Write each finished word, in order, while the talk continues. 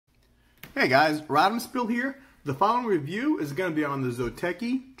Hey guys, Rodimusbill here. The following review is going to be on the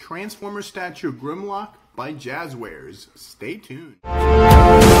Zoteki Transformer statue Grimlock by Jazwares. Stay tuned.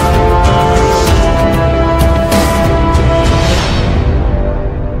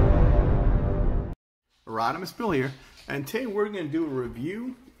 Rodimusbill here, and today we're going to do a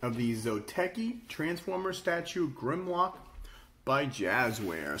review of the Zoteki Transformer statue Grimlock by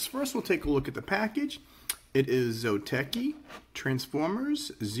Jazwares. First we'll take a look at the package. It is Zoteki Transformers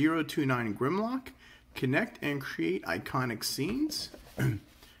 029 Grimlock. Connect and create iconic scenes.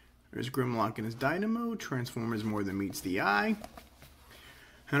 There's Grimlock and his dynamo. Transformers more than meets the eye.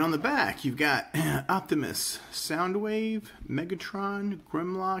 And on the back, you've got Optimus, Soundwave, Megatron,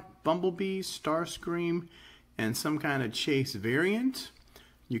 Grimlock, Bumblebee, Starscream, and some kind of chase variant.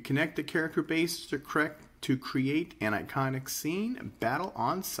 You connect the character base to create an iconic scene, Battle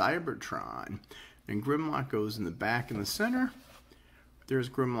on Cybertron. And Grimlock goes in the back and the center. There's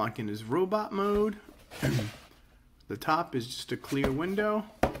Grimlock in his robot mode. The top is just a clear window.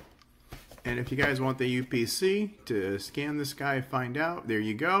 And if you guys want the UPC to scan this guy, find out, there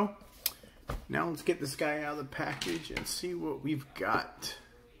you go. Now let's get this guy out of the package and see what we've got.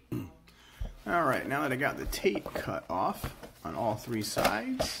 Alright, now that I got the tape cut off on all three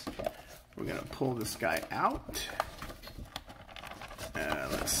sides, we're going to pull this guy out.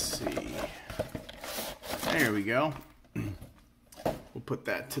 Let's see. There we go. We'll put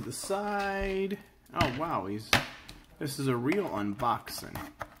that to the side. Oh wow, this is a real unboxing.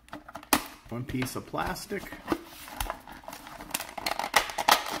 One piece of plastic.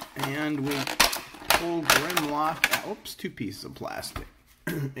 And we pull Grimlock out. Oops, two pieces of plastic.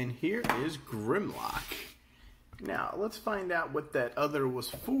 And here is Grimlock. Now, let's find out what that other was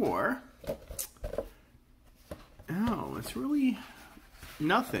for. Oh, it's really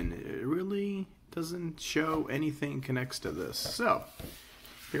nothing. It really doesn't show anything connects to this. So,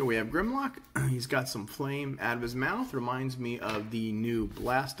 here we have Grimlock. He's got some flame out of his mouth. Reminds me of the new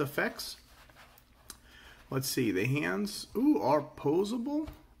blast effects. Let's see, the hands, are posable.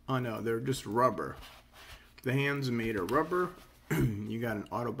 Oh no, they're just rubber. The hands are made of rubber. You got an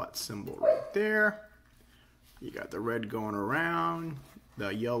Autobot symbol right there. You got the red going around.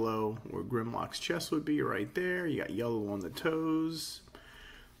 The yellow where Grimlock's chest would be right there. You got yellow on the toes.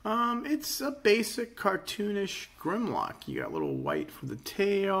 It's a basic cartoonish Grimlock. You got a little white for the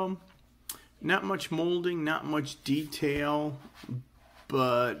tail. Not much molding, not much detail,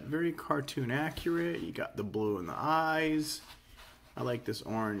 but very cartoon accurate. You got the blue in the eyes. I like this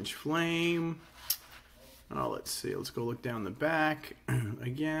orange flame. Oh, let's see. Let's go look down the back.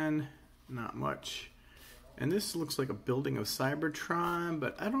 Again, not much. And this looks like a building of Cybertron,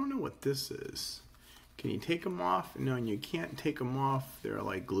 but I don't know what this is. Can you take them off? No, and you can't take them off. They're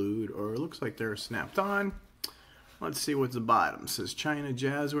like glued, or it looks like they're snapped on. Let's see what's the bottom. It says China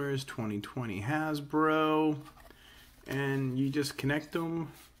Jazwares 2020 Hasbro. And you just connect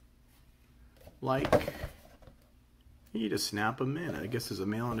them like, you just snap them in. I guess there's a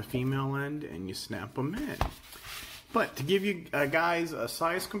male and a female end, and you snap them in. But to give you guys a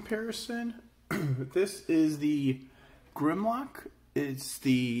size comparison, this is the Grimlock. It's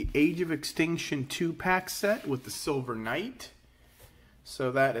the Age of Extinction 2-pack set with the Silver Knight.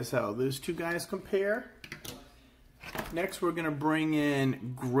 So that is how those two guys compare. Next we're going to bring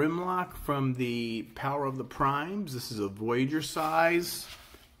in Grimlock from the Power of the Primes. This is a Voyager size.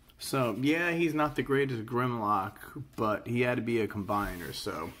 So yeah, he's not the greatest Grimlock, but he had to be a combiner,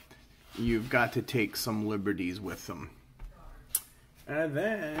 so you've got to take some liberties with him. And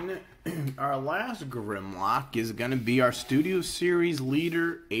then our last Grimlock is going to be our Studio Series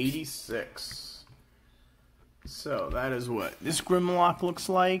Leader 86. So that is what this Grimlock looks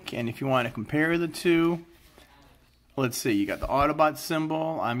like. And if you want to compare the two, let's see, you got the Autobot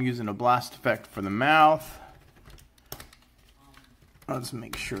symbol. I'm using a blast effect for the mouth. Let's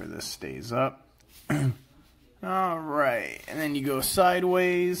make sure this stays up. Alright, and then you go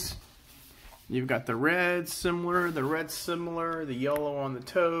sideways. You've got the red similar, the yellow on the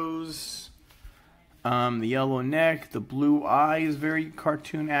toes, the yellow neck, the blue eye is very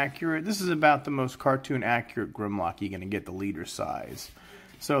cartoon accurate. This is about the most cartoon accurate Grimlock you're going to get, the leader size.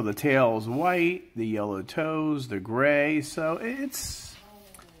 So the tail is white, the yellow toes, the gray, so it's,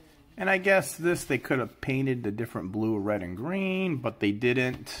 and I guess this they could have painted the different blue, red, and green, but they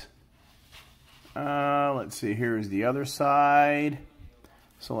didn't. Let's see, here's the other side.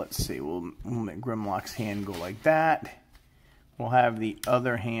 So let's see, we'll make Grimlock's hand go like that. We'll have the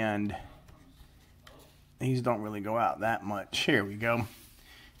other hand, these don't really go out that much. Here we go.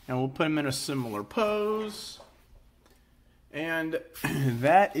 And we'll put him in a similar pose. And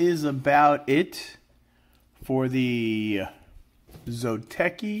that is about it for the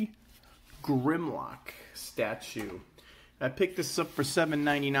Zoteki Grimlock statue. I picked this up for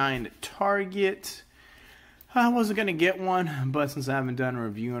 $7.99 at Target. I wasn't going to get one, but since I haven't done a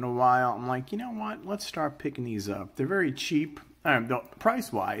review in a while, I'm like, you know what? Let's start picking these up. They're very cheap.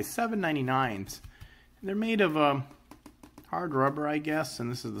 Price-wise, $7.99. They're made of hard rubber, I guess,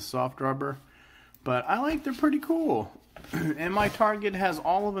 and this is the soft rubber. But they're pretty cool. And my Target has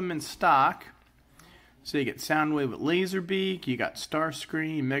all of them in stock. So you get Soundwave with Lazerbeak, you got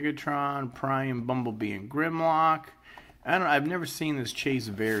Starscream, Megatron, Prime, Bumblebee, and Grimlock. I've never seen this Chase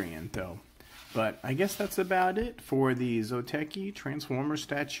variant though. But I guess that's about it for the Zoteki Transformer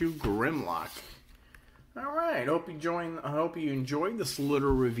statue Grimlock. Alright, I hope you enjoyed this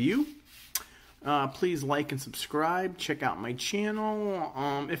little review. Please like and subscribe. Check out my channel.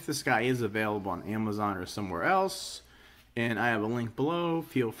 If this guy is available on Amazon or somewhere else. And I have a link below.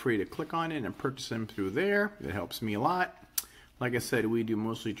 Feel free to click on it and purchase them through there. It helps me a lot. Like I said, we do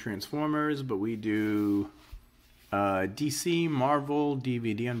mostly Transformers, but we do DC, Marvel,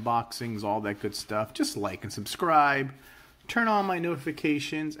 DVD unboxings, all that good stuff. Just like and subscribe. Turn on my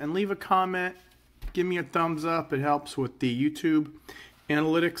notifications and leave a comment. Give me a thumbs up. It helps with the YouTube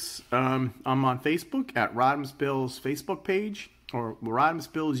analytics. I'm on Facebook at Rodimusbill's Facebook page or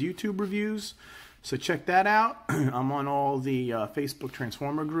Rodimusbill's YouTube reviews. So check that out. I'm on all the Facebook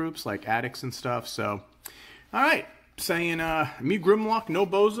Transformer groups like Addicts and stuff. So, all right. Saying, me Grimlock, no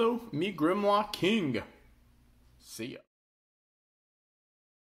bozo. Me Grimlock King. See ya.